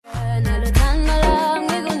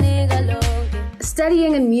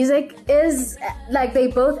studying and music is like they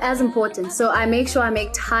both as important. So I make sure I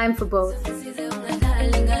make time for both.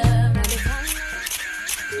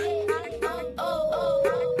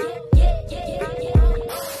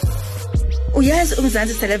 Yes,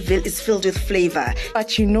 Umzansi Celebville is filled with flavor.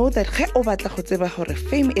 But you know that ge o batla go tseba gore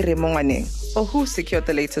fame e re mo ngwaneng, or who secured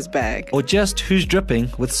the latest bag, or just who's dripping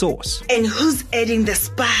with sauce, and who's adding the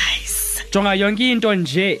spice. Jonga yonke into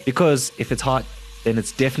nje. Because if it's hot, then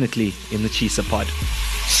it's definitely in the Chisa pod.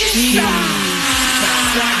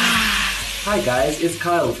 Hi guys, it's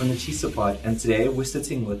Kyle from the Chisa pod, and today we're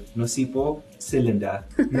sitting with Nosipho Cylinder.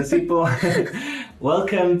 Nosipho,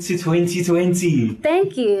 welcome to 2020.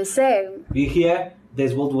 Thank you, same. We're here.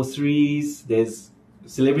 There's World War IIIs, there's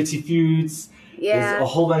celebrity feuds, there's a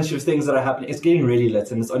whole bunch of things that are happening. It's getting really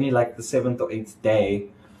lit, and it's only like the 7th or 8th day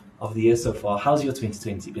of the year so far. How's your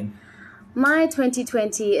 2020 been? My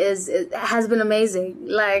 2020 has been amazing.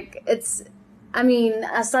 Like,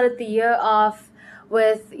 I started the year off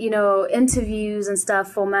with, interviews and stuff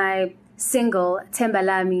for my single,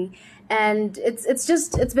 Tembalami, and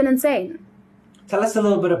it's been insane. Tell us a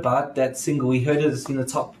little bit about that single. We heard it's in the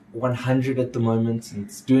top 100 at the moment, and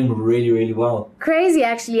it's doing really, really well. Crazy,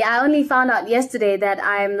 actually. I only found out yesterday that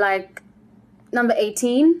I'm like number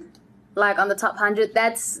 18, like on the top 100.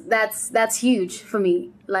 That's huge for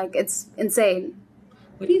me. Like, it's insane.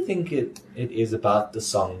 What do you think it is about the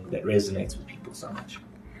song that resonates with people so much?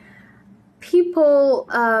 People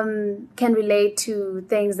can relate to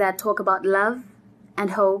things that talk about love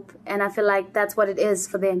and hope, and I feel like that's what it is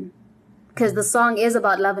for them, because the song is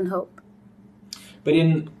about love and hope. But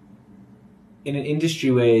in an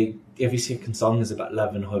industry where every second song is about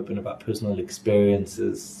love and hope and about personal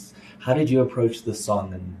experiences, how did you approach the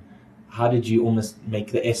song, and how did you almost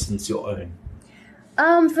make the essence your own?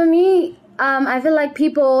 For me, I feel like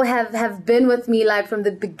people have been with me like from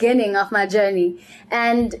the beginning of my journey.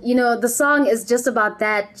 And, the song is just about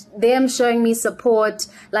that. Them showing me support,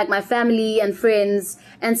 like my family and friends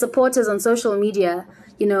and supporters on social media,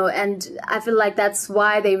 and I feel like that's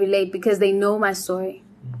why they relate, because they know my story.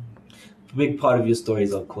 A big part of your story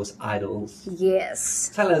is, of course, Idols. Yes.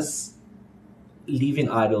 Tell us, leaving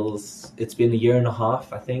Idols, it's been a year and a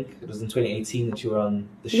half, I think. It was in 2018 that you were on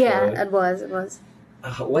the show. Yeah, it was.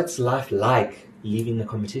 What's life like leaving the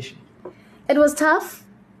competition? It was tough.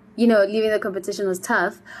 Leaving the competition was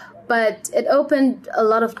tough, but it opened a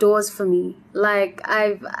lot of doors for me. Like,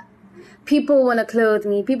 people want to clothe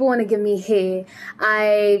me, people want to give me hair.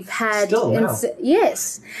 I've had Still now.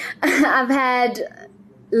 Yes. I've had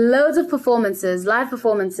loads of performances, live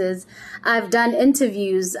performances. I've done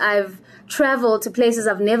interviews. I've traveled to places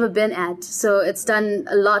I've never been at. So it's done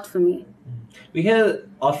a lot for me. We hear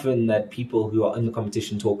often that people who are in the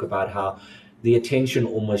competition talk about how the attention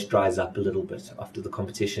almost dries up a little bit after the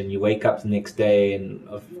competition. You wake up the next day and,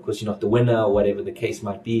 of course, you're not the winner or whatever the case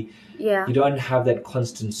might be. Yeah. You don't have that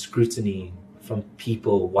constant scrutiny from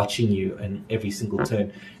people watching you in every single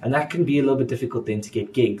turn. And that can be a little bit difficult then to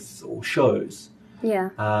get gigs or shows.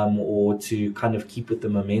 Yeah. Or to kind of keep with the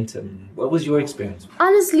momentum. What was your experience?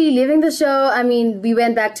 Honestly, leaving the show, we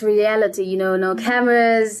went back to reality, no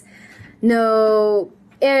cameras, no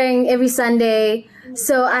airing every Sunday.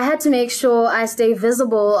 So I had to make sure I stay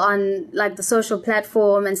visible on like the social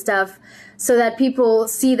platform and stuff, so that people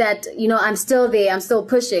see that, I'm still there, I'm still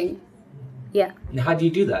pushing. Yeah. And how do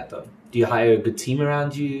you do that though? Do you hire a good team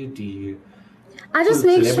around you? Do you I just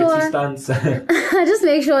make sure stunts? I just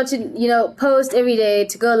make sure to, post every day,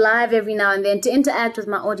 to go live every now and then, to interact with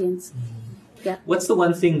my audience. Yeah. What's the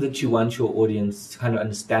one thing that you want your audience to kind of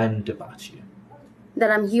understand about you?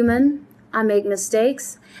 That I'm human, I make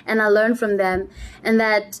mistakes, and I learn from them. And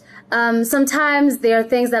that sometimes there are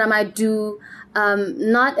things that I might do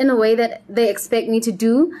not in a way that they expect me to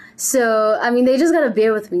do. So, they just got to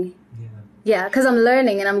bear with me. Yeah, because I'm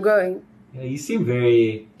learning and I'm growing. Yeah, you seem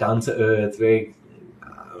very down to earth, very,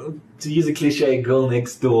 to use a cliche, girl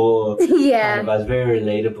next door. Yeah. Kind of, very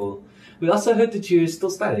relatable. We also heard that you're still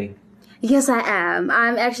studying. Yes, I am.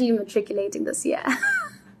 I'm actually matriculating this year.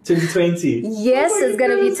 2020. Yes, it's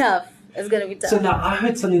going to be tough. It's going to be tough. So now I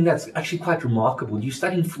heard something that's actually quite remarkable. You're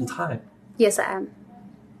studying full time. Yes, I am.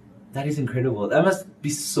 That is incredible. That must be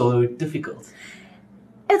so difficult.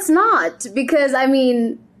 It's not, because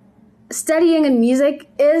studying and music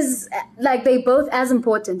is like they both as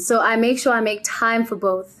important. So I make sure I make time for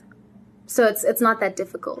both. So it's not that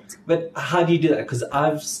difficult. But how do you do that? Because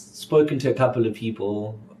I've spoken to a couple of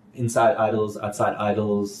people inside Idols, outside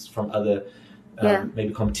Idols, from other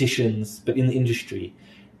maybe competitions, but in the industry.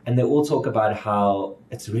 And they all talk about how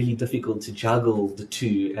it's really difficult to juggle the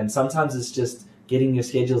two. And sometimes it's just getting your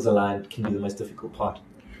schedules aligned can be the most difficult part.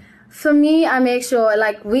 For me, I make sure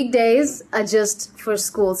like weekdays are just for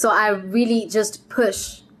school. So I really just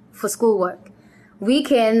push for schoolwork.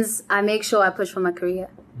 Weekends, I make sure I push for my career.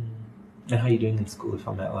 And how are you doing in school, if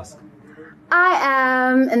I may ask? I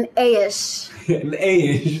am an A-ish. An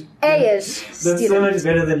A-ish? A-ish That's student. so much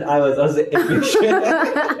better than I was. I was an F-ish.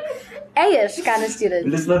 A-ish kind of student.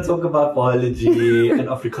 Let's not talk about biology and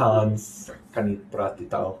Afrikaans. Kan nie praat die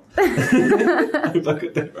taal. I hope I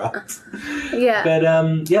got that right. Yeah. But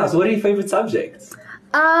yeah, so what are your favorite subjects?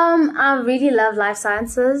 I really love life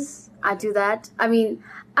sciences. I do that. I mean,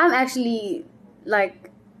 I'm actually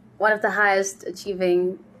like one of the highest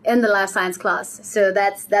achieving in the life science class. So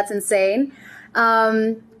that's insane.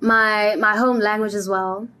 My home language as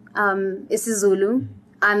well is Zulu.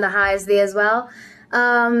 I'm the highest there as well.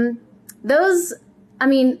 I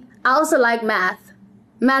also like math.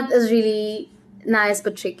 Math is really nice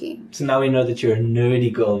but tricky. So now we know that you're a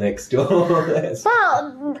nerdy girl next door.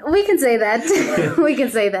 Well, we can say that. We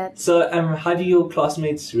can say that. So how do your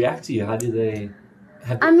classmates react to you? How do they...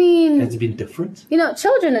 Has it been different?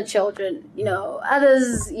 Children are children.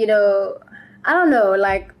 Others, I don't know,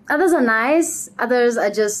 like, others are nice, others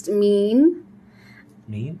are just mean.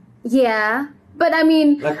 Mean? Yeah. But I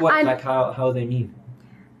mean... Like what? Like how are they mean?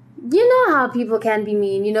 You know how people can be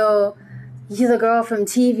mean, you're the girl from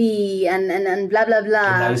TV and blah, blah, blah.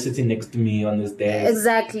 And now you're sitting next to me on this desk.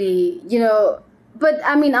 Exactly. But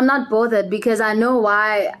I mean, I'm not bothered because I know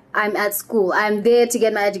why I'm at school. I'm there to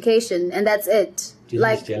get my education and that's it. Do you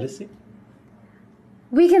think it's jealousy?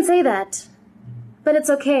 We can say that. But it's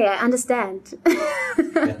okay. I understand.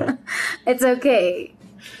 Yeah. It's okay.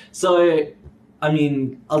 So, I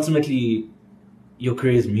mean, ultimately, your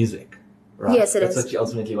career is music, right? Yes, it That's is. what you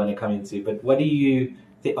ultimately want to come into. But what do you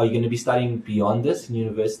think? Are you going to be studying beyond this in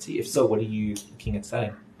university? If so, what are you looking at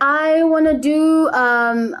studying? I want to do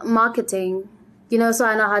marketing, so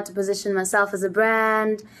I know how to position myself as a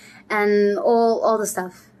brand and all the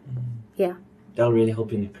stuff. Yeah. That'll really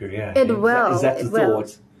help you in your career. It will. Is that the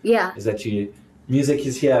thought? Yeah. Is that music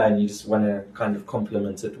is here and you just want to kind of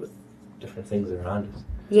complement it with different things around it?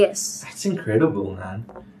 Yes. That's incredible, man.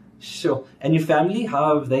 Sure. And your family,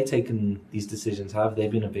 how have they taken these decisions? How have they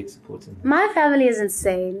been a big support in them? My family is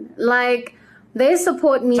insane. Like, they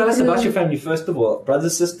support me. Tell us about your family, first of all.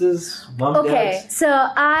 Brothers, sisters, mom, Okay, dad. so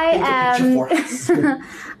I Paint a picture for am... us.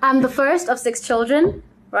 I'm the first of 6 children,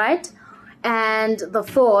 right? And the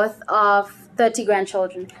fourth of 30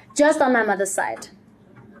 grandchildren, just on my mother's side.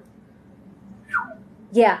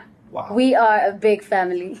 Yeah. Wow. We are a big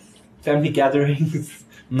family. Family gatherings.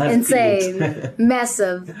 must Insane. be.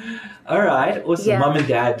 Massive. All right. Awesome. Yeah. Mom and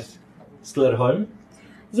dad still at home?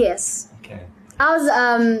 Yes. Okay. I was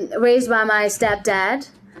raised by my stepdad,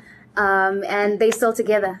 and they still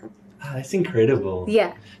together. Ah, that's incredible.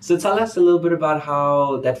 Yeah. So tell us a little bit about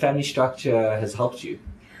how that family structure has helped you.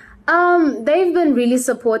 They've been really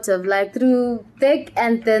supportive, like through thick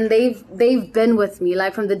and thin. They've been with me.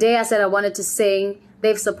 Like from the day I said I wanted to sing,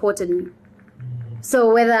 they've supported me.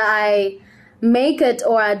 So whether I make it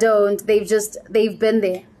or I don't, they've been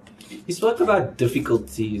there. You spoke about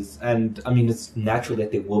difficulties, and I mean, it's natural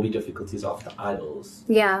that there will be difficulties after Idols.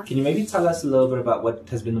 Yeah. Can you maybe tell us a little bit about what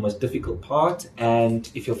has been the most difficult part, and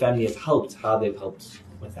if your family has helped, how they've helped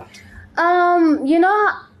with that?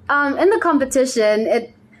 In the competition,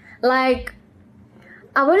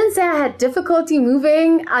 I wouldn't say I had difficulty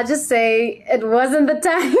moving. I'd just say it wasn't the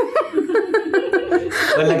time.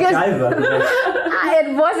 Well, like Because- Jaiva,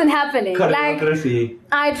 it wasn't happening. Like, choreography.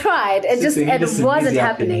 I tried. It wasn't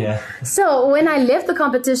happening. Yeah. So when I left the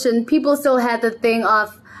competition, people still had the thing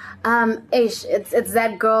of, Ish, it's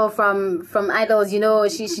that girl from Idols.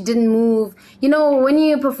 She didn't move. When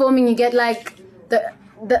you're performing, you get like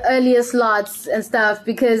the earlier slots and stuff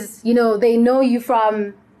because they know you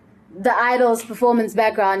from the Idols performance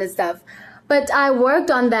background and stuff. But I worked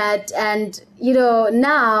on that, and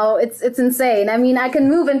now it's insane. I mean, I can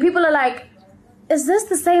move, and people are like, is this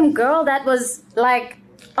the same girl that was like,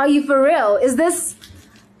 are you for real? Is this...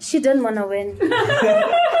 She didn't want to win.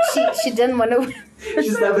 she didn't want to win. She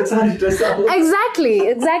sabotaged herself.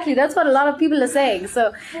 Exactly. That's what a lot of people are saying.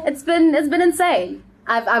 So it's been insane.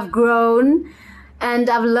 I've grown, and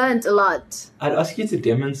I've learned a lot. I'd ask you to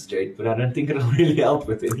demonstrate, but I don't think it'll really help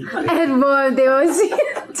with anything. And more, they will see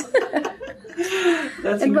it.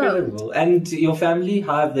 That's It incredible. And your family,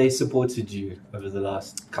 how have they supported you over the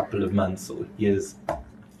last couple of months or years?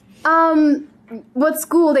 With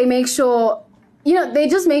school, they make sure, they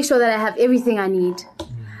just make sure that I have everything I need.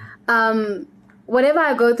 Whatever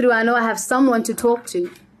I go through, I know I have someone to talk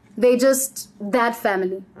to. They just, that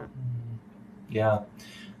family. Yeah.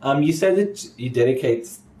 You said that you dedicate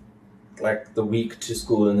like the week to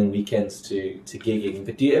school and then weekends to gigging.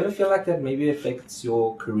 But do you ever feel like that maybe affects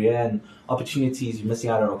your career and opportunities? You're missing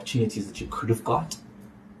out on opportunities that you could have got?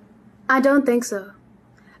 I don't think so,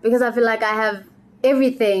 because I feel like I have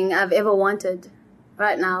everything I've ever wanted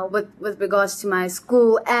right now with regards to my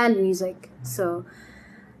school and music. So,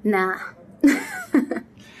 nah.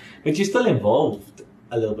 But you're still involved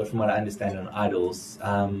a little bit, from what I understand, on Idols.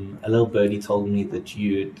 A little birdie told me that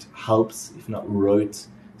you'd helped, if not wrote,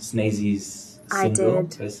 Snazy's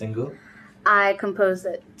first single. I composed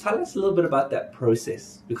it. Tell us a little bit about that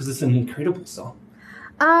process, because it's an incredible song.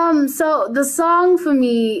 So the song for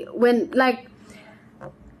me,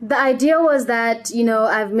 the idea was that,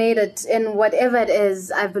 I've made it in whatever it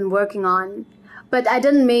is I've been working on, but I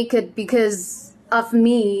didn't make it because of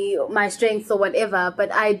me, my strengths or whatever,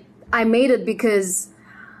 but I made it because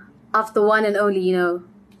of the one and only,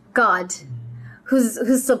 God,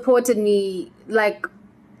 who's supported me,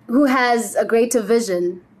 who has a greater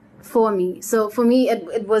vision for me. So for me,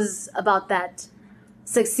 it was about that,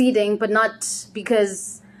 succeeding, but not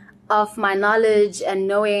because of my knowledge and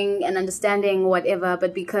knowing and understanding whatever,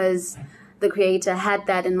 but because the Creator had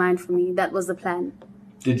that in mind for me. That was the plan.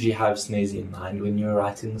 Did you have Snazy in mind when you were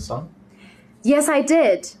writing the song? Yes, I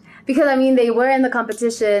did. Because, they were in the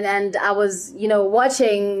competition and I was,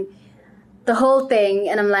 watching the whole thing,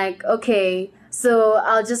 and I'm like, okay, so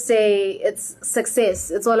I'll just say it's success.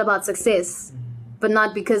 It's all about success, but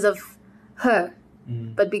not because of her,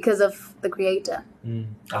 but because of the Creator.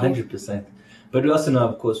 100%. But we also know,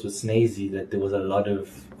 of course, with Snazy that there was a lot of,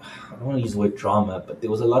 I don't want to use the word drama, but there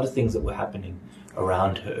was a lot of things that were happening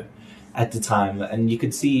around her at the time. And you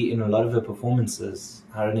could see in a lot of her performances,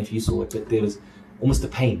 I don't know if you saw it, but there was almost a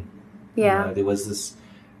pain. Yeah. There was this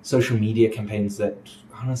social media campaigns that,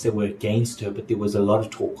 I don't want to say were against her, but there was a lot of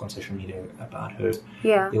talk on social media about her.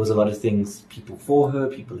 Yeah. There was a lot of things, people for her,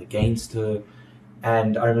 people against her.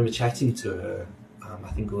 And I remember chatting to her,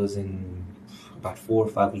 I think it was in about 4 or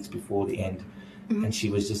 5 weeks before the end. And she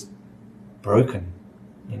was just broken.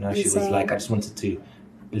 She was like, I just wanted to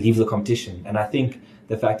leave the competition. And I think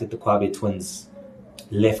the fact that the Kwabe twins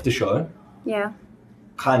left the show,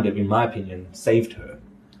 kind of, in my opinion, saved her.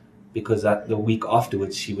 Because the week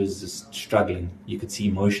afterwards, she was just struggling, you could see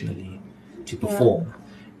emotionally, to perform.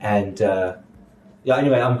 And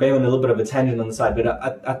anyway, I'm going on a little bit of a tangent on the side, but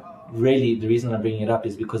I really, the reason I'm bringing it up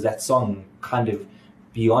is because that song kind of,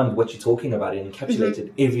 beyond what you're talking about, it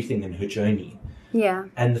encapsulated everything in her journey. Yeah.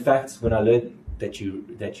 And the fact, when I learned that you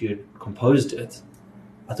had composed it,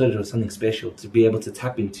 I thought it was something special to be able to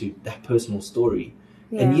tap into that personal story.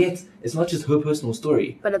 Yeah. And yet, it's not just her personal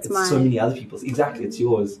story. But it's mine. So many other people's. Exactly, it's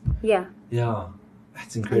yours. Yeah. Yeah.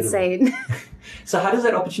 That's incredible. Insane. So how does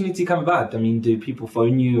that opportunity come about? Do people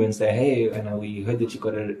phone you and say, hey, we heard that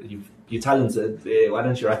you're talented. Why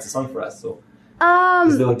don't you write a song for us? So,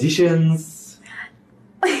 is there auditions?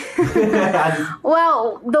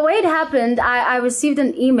 Well, the way it happened, I received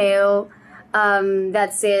an email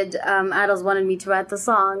that said Idols wanted me to write the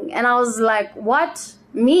song. And I was like, what?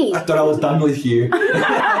 Me? I thought I was done with you.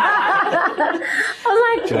 I was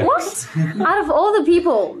like, Jokes. What? Out of all the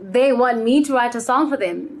people, they want me to write a song for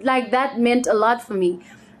them. That meant a lot for me.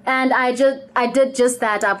 And I did just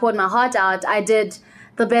that. I poured my heart out. I did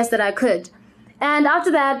the best that I could. And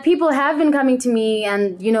after that, people have been coming to me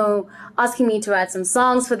and, asking me to write some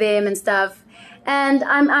songs for them and stuff. And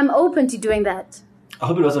I'm open to doing that. I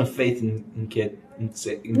hope it wasn't Faith in Kid.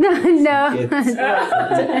 No.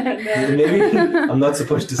 Maybe I'm not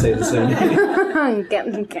supposed to say the surname.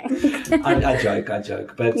 Okay. I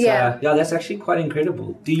joke. But yeah, that's actually quite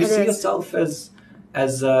incredible. Do you see yourself as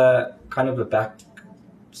a kind of a back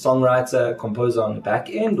songwriter, composer on the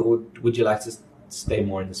back end, or would you like to stay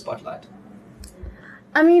more in the spotlight?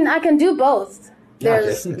 I can do both.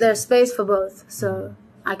 There's space for both, so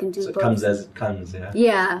I can do both. It comes as it comes, yeah?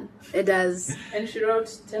 Yeah, it does. And she wrote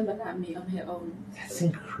Tembalami on her own. That's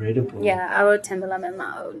incredible. Yeah, I wrote Tembalami on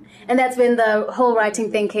my own. And that's when the whole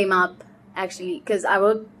writing thing came up, actually, because I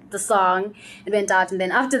wrote the song, it went out, and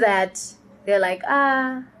then after that, they're like,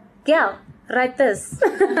 girl, write this.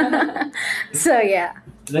 So, yeah.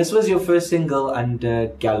 This was your first single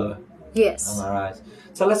under Gallo. Yes. Am I right?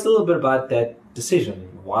 Tell us a little bit about that decision.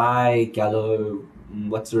 Why Gallo?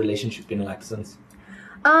 What's the relationship been like since?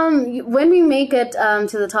 When we make it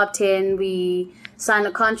to the top 10, we sign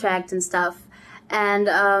a contract and stuff. And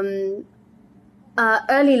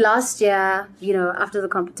early last year, after the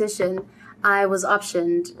competition, I was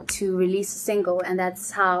optioned to release a single, and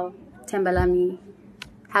that's how Tembalami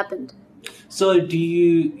happened. So do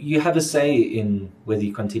you have a say in whether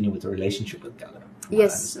you continue with the relationship with Gallo? from what I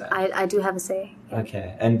Yes, understand. I do have a say.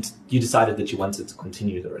 Okay, and you decided that you wanted to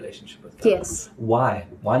continue the relationship with her. Yes. Why?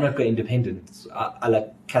 Why not go independent? I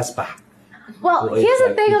like Casper. Well, Or here's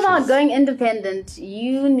the exact thing about features. going independent.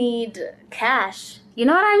 You need cash. You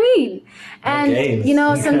know what I mean? And, games. you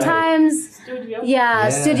know, sometimes, Studio. yeah, Yeah.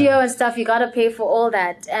 studio and stuff, you got to pay for all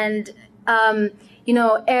that. And, you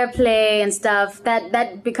know, airplay and stuff,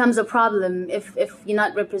 that becomes a problem if you're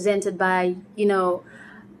not represented by, you know,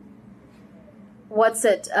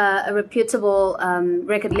 a reputable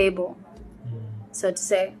record label, so to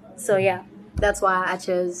say. So, yeah, that's why I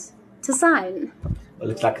chose to sign. Well,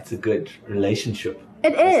 it looks like it's a good relationship.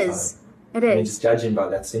 It this is. time. It I mean, is. just judging by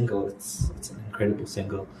that single, it's an incredible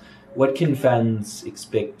single. What can fans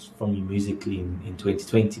expect from you musically in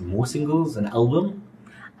 2020? More singles, an album?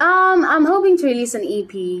 I'm hoping to release an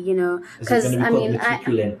EP, you know, Is it because going to be I called mean,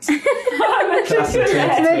 Matriculent? Classic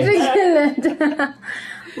 2020. Matriculent.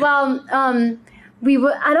 Well,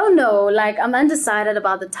 I don't know, like I'm undecided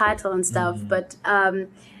about the title and stuff, but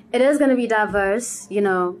it is going to be diverse, you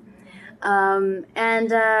know, and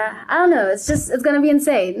I don't know, it's going to be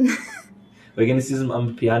insane. We're going to see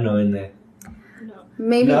some piano in there.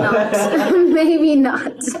 Maybe No. not. Maybe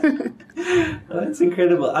not. Oh, that's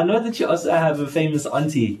incredible. I know that you also have a famous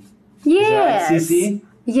auntie. Yes. Is that Cici?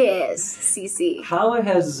 Yes, Cici. How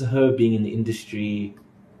has her being in the industry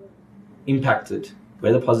impacted,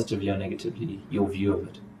 whether positively or negatively, your view of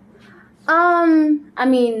it? I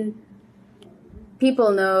mean,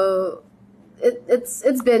 people know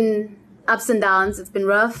it's been ups and downs. It's been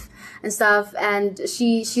rough and stuff, and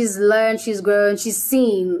she's learned, she's grown, she's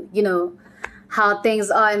seen, you know, how things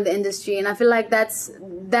are in the industry, and I feel like that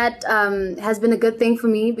has been a good thing for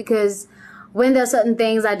me, because when there are certain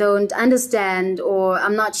things I don't understand or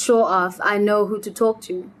I'm not sure of, I know who to talk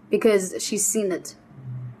to because she's seen it.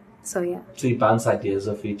 So yeah. So you bounce ideas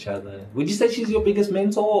off each other. Would you say she's your biggest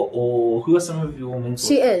mentor, or who are some of your mentors?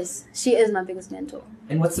 She is my biggest mentor.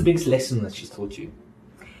 And what's the biggest lesson that she's taught you?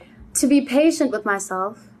 To be patient with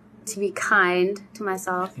myself, to be kind to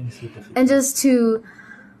myself, Can you see difficult? and just to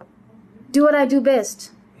do what I do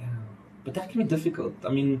best. Yeah. But that can be difficult. I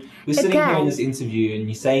mean, we're sitting here in can. this interview and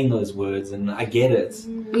you're saying those words, and I get it.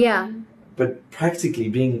 Yeah. But practically,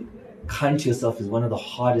 being kind to yourself is one of the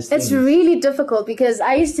hardest things. It's really difficult because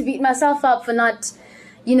I used to beat myself up for not,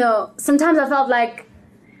 you know, sometimes I felt like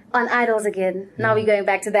on Idols again. Now we're going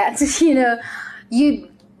back to that. You know,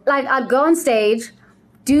 I'd go on stage,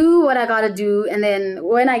 do what I gotta do, and then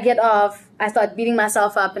when I get off, I start beating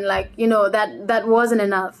myself up and like, you know, that wasn't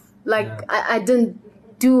enough. Like, Yeah. I didn't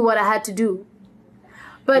do what I had to do.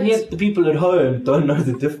 But And yet the people at home don't know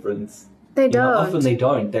the difference. they You know, don't. often they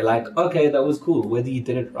don't. They're like, okay, that was cool. Whether you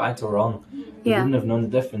did it right or wrong, you Yeah. wouldn't have known the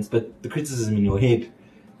difference. But the criticism in your head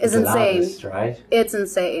It's is the insane. loudest, right? It's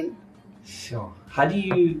insane. Sure. How do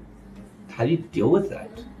you deal with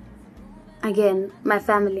that? Again, my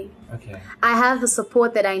family. Okay. I have the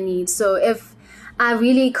support that I need. So if I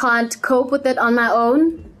really can't cope with it on my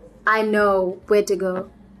own, I know where to go.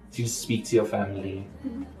 So you just speak to your family.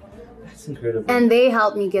 That's incredible. And they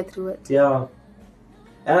help me get through it. yeah.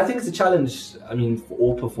 And I think it's a challenge, I mean, for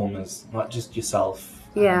all performers, not just yourself.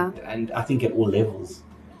 Yeah. And I think at all levels.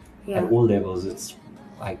 Yeah. At all levels, it's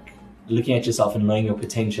like looking at yourself and knowing your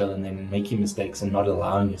potential and then making mistakes and not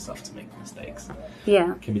allowing yourself to make mistakes.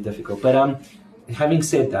 Yeah. Can be difficult. But having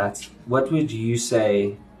said that, what would you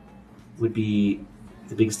say would be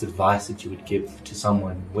the biggest advice that you would give to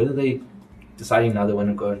someone, whether they deciding now they want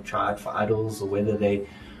to go and try out for Idols, or whether they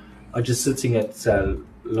are just sitting at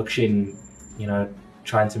Lukshin, you know,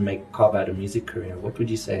 trying to carve out a music career? What would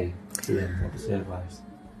you say to them? What was their advice?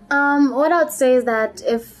 What I would say is that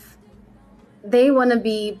if they want to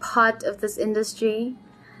be part of this industry,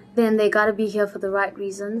 then they got to be here for the right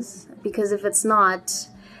reasons. Because if it's not,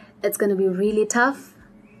 it's going to be really tough.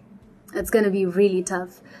 It's going to be really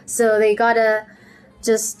tough. So they got to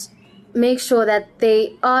just make sure that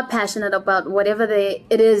they are passionate about whatever it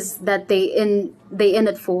is that they in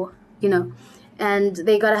it for, you know. And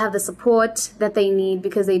they got to have the support that they need,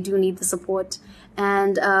 because they do need the support.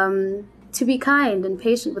 And to be kind and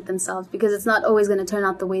patient with themselves, because it's not always going to turn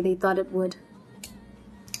out the way they thought it would.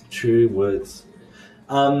 True words.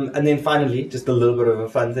 And then finally, just a little bit of a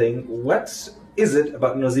fun thing. What is it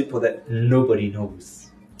about Nozipho that nobody knows?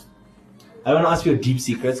 I don't want to ask you your deep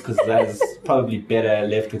secrets, because that is probably better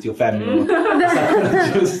left with your family.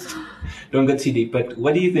 Just don't go too deep. But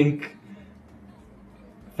what do you think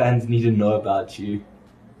fans need to know about you?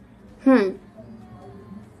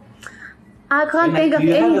 I can't think of Do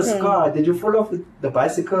you have a anything. scar? Did you fall off the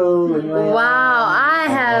bicycle when you were young? Wow, I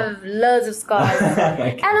have loads of scars.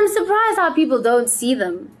 And I'm surprised how people don't see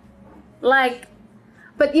them. Like,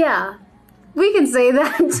 But yeah, we can say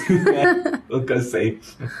that. We'll go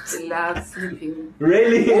safe. Love sleeping.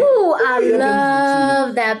 Really? Ooh, I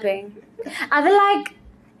love napping. I feel like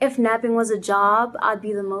if napping was a job, I'd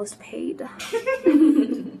be the most paid. That's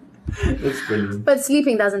brilliant. But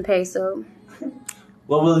sleeping doesn't pay, so.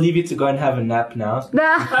 Well, we'll leave you to go and have a nap now.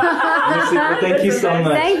 Thank you so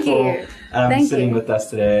much Thank you. for sitting with us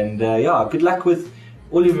today. And yeah, good luck with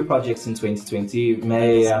all of your projects in 2020.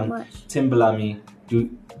 May Timbalami do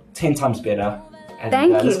 10 times better. And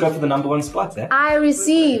Thank you. Let's go for the #1 spot. Eh? I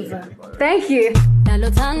receive. Thank you.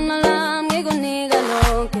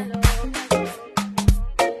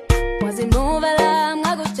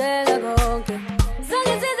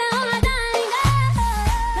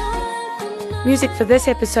 Music for this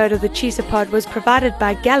episode of the Chisa Pod was provided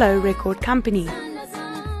by Gallo Record Company.